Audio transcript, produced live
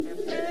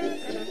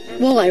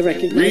Well, I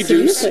recognize the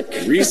Reduce, music.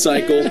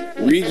 recycle,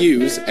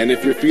 reuse, and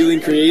if you're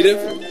feeling creative,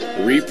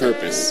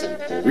 repurpose.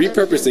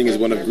 Repurposing is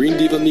one of Green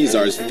Diva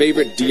Mizar's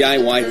favorite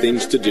DIY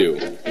things to do.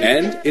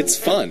 And it's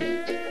fun.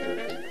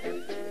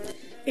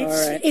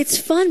 It's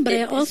fun, but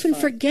I often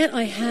forget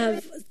I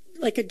have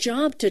like a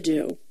job to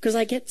do because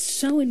I get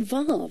so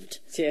involved.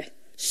 Yeah.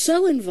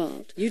 So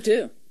involved. You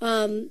do.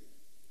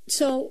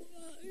 So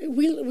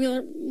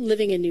we're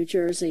living in New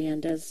Jersey,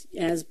 and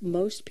as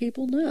most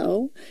people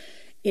know,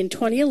 in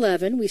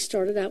 2011 we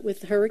started out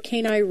with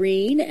Hurricane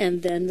Irene,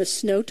 and then the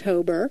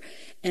Snowtober,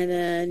 and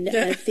then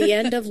at the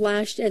end of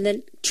and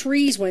then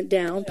trees went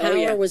down,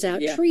 power was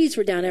out, trees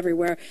were down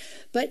everywhere.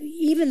 But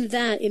even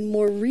that, in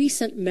more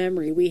recent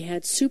memory, we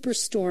had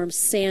Superstorm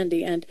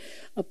Sandy, and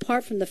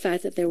apart from the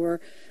fact that there were,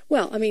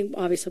 well, I mean,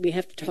 obviously we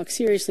have to talk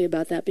seriously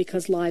about that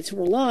because lives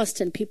were lost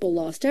and people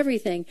lost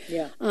everything.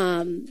 Yeah.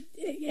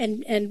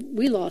 And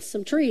we lost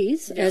some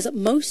trees, as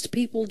most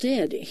people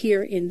did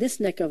here in this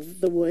neck of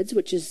the woods,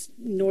 which is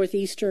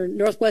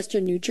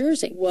northwestern New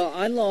Jersey. Well,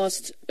 I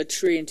lost a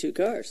tree and 2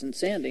 cars in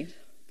Sandy.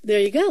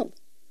 There you go.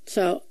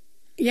 So,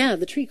 yeah,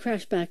 the tree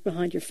crashed back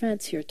behind your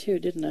fence here, too,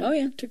 didn't it? Oh,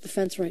 yeah. Took the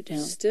fence right down.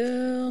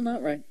 Still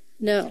not right.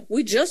 No.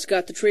 We just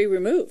got the tree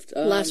removed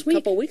last week. A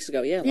couple of weeks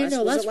ago. Yeah,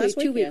 last week,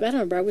 2 weeks. Yeah. I don't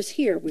remember. I was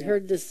here. We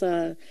heard this,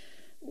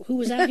 who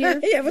was out here?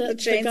 Yeah, with the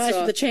chainsaw. The guys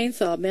with the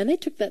chainsaw. Man, they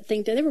took that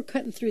thing down. They were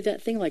cutting through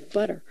that thing like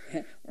butter.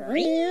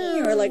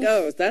 We're like,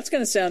 oh, that's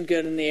going to sound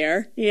good in the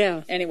air.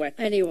 Yeah. Anyway.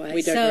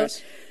 We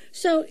digress.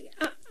 So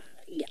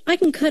I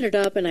can cut it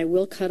up, and I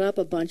will cut up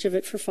a bunch of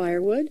it for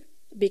firewood,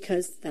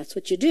 because that's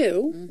what you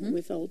do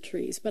with old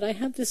trees. But I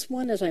have this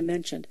one, as I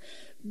mentioned,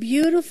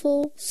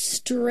 beautiful,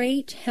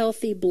 straight,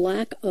 healthy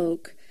black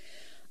walnut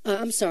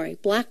that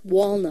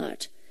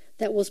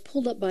was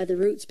pulled up by the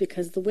roots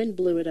because the wind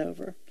blew it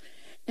over.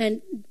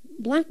 And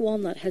black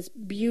walnut has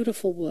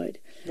beautiful wood.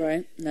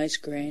 Right, nice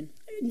grain.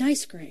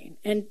 Nice grain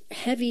and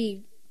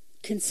heavy,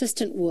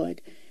 consistent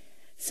wood.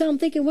 So I'm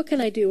thinking, what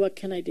can I do?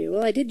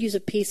 Well, I did use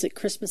a piece at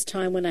Christmas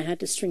time when I had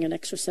to string an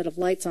extra set of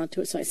lights onto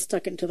it, so I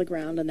stuck it into the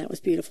ground, and that was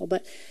beautiful.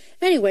 But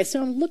anyway,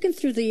 so I'm looking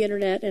through the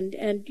internet,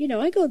 and you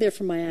know, I go there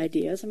for my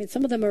ideas. I mean,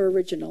 some of them are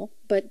original,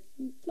 but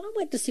I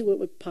went to see what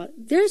would pop.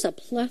 There's a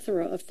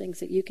plethora of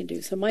things that you can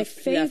do. So my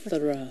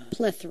favorite...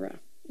 Plethora,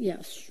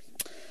 yes.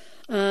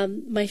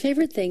 My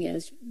favorite thing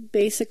is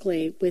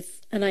basically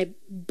and I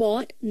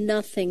bought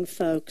nothing,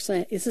 folks.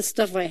 This is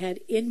stuff I had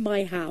in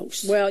my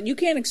house. Well, you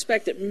can't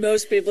expect that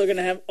most people are going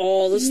to have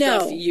all the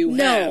stuff you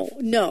have.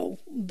 No.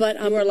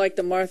 But you are like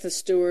the Martha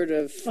Stewart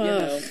of,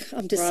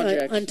 I'm just,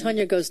 projects.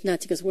 Antonia goes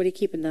nuts. He goes, what are you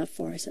keeping that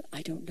for? I said,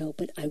 I don't know,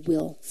 but I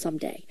will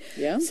someday.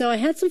 Yeah. So I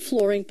had some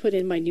flooring put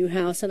in my new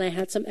house, and I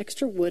had some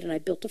extra wood, and I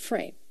built a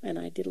frame. And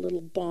I did a little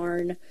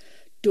barn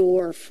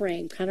door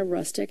frame, kind of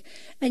rustic.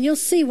 And you'll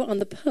see on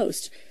the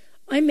post,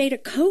 I made a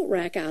coat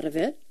rack out of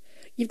it.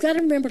 You've got to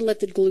remember to let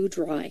the glue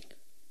dry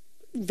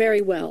very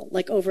well,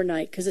 like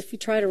overnight, because if you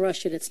try to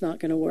rush it, it's not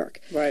going to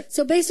work. Right.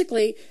 So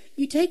basically,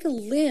 you take a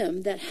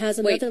limb that has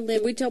another limb.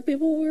 Did we tell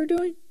people what we were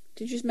doing?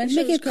 Did you just mention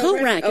making it was a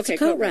coat rack? It's okay, a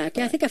coat rack.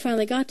 Yeah, I think I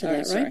finally got to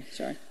that, right?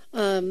 Sorry.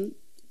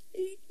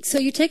 So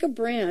you take a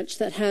branch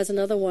that has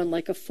another one,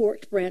 like a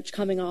forked branch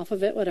coming off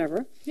of it,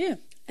 whatever. Yeah.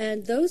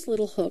 And those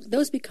little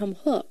those become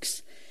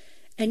hooks.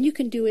 And you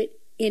can do it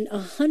in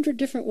 100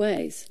 different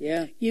ways.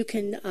 Yeah. You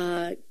can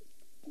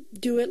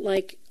do it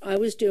like I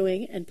was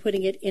doing and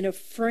putting it in a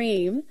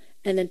frame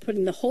and then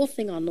putting the whole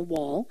thing on the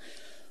wall.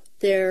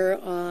 There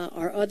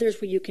are others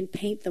where you can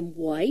paint them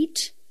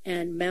white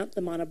and mount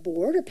them on a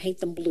board, or paint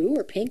them blue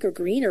or pink or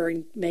green, or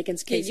in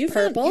Megan's case,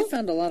 purple. You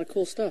found a lot of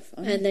cool stuff.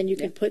 And then you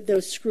can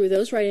screw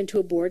those right into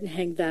a board and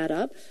hang that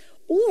up.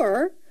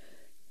 Or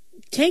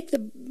take the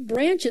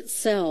branch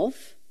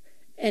itself,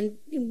 and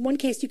in one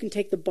case you can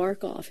take the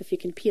bark off if you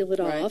can peel it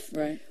off.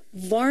 Right.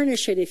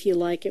 Varnish it if you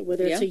like it,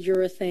 whether it's a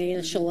urethane,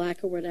 a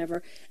shellac, or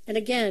whatever. And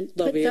again,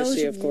 put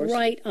those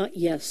right on.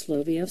 Yes,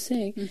 Low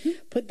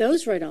VOC. Put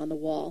those right on the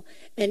wall.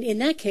 And in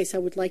that case, I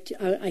would like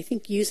to. I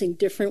think using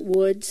different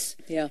woods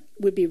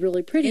would be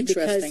really pretty,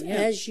 because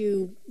as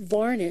you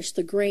varnish,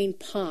 the grain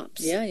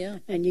pops. Yeah.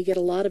 And you get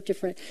a lot of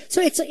different.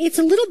 So it's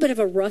a little bit of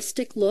a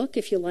rustic look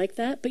if you like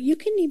that, but you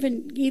can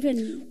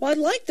even. Well, I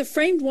like the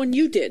framed one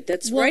you did.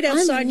 That's right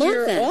outside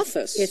your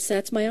office.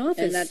 That's my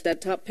office. And that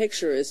top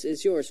picture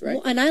is yours, right?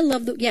 Well, and I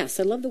love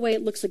the way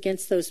it looks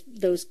against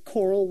those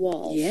coral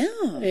walls.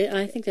 Yeah,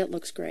 I think that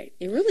looks great.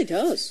 It really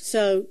does.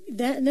 So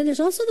and then there's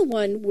also the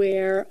one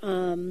where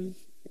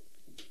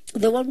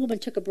the one woman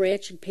took a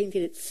branch and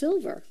painted it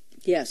silver.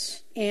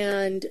 Yes,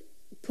 and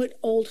put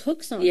old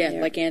hooks on there.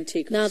 Yeah, like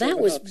antique. Now that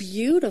was hooks.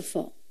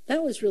 Beautiful.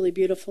 That was really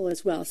beautiful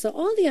as well. So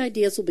all the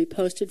ideas will be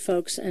posted,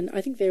 folks, and I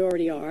think they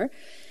already are.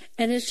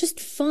 And it's just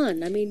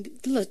fun. I mean,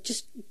 look,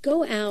 just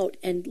go out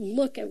and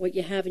look at what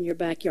you have in your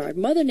backyard.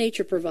 Mother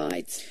Nature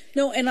provides.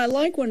 No, and I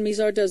like when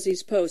Mizar does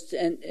these posts,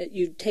 and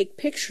you take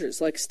pictures,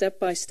 like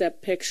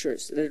step-by-step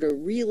pictures that are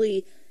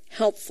really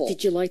helpful.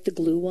 Did you like the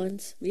glue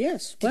ones?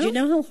 Yes. Did you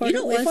know how hard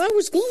it was? If I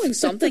was gluing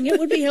something, it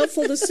would be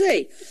helpful to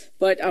see.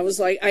 But I was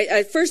like,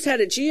 I first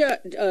had a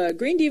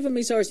Green Diva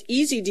Mizar's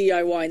Easy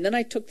DIY, and then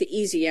I took the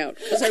easy out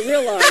because I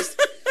realized,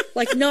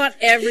 like, not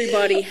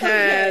everybody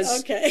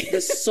has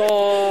the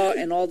saw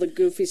and all the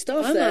goofy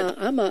stuff. I have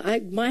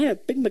a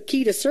big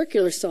Makita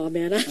circular saw,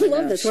 man. I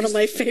love this. One of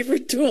my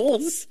favorite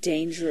tools.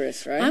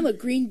 Dangerous, right? I'm a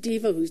green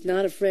diva who's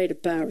not afraid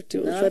of power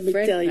tools. Let me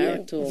tell you.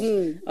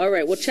 Mm-hmm. All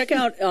right. Well, check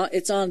out.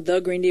 It's on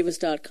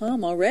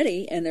thegreendivas.com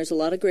already, and there's a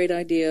lot of great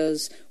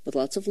ideas with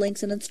lots of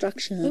links and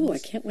instructions. Oh, I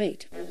can't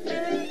wait.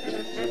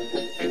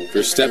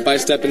 For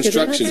step-by-step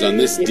instructions on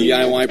this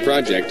DIY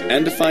project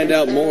and to find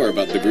out more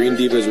about the Green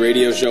Divas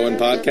radio show and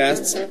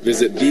podcasts,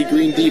 visit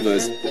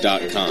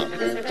thegreendivas.com.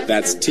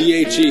 That's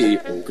THE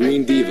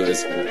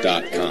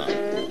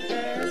greendivas.com.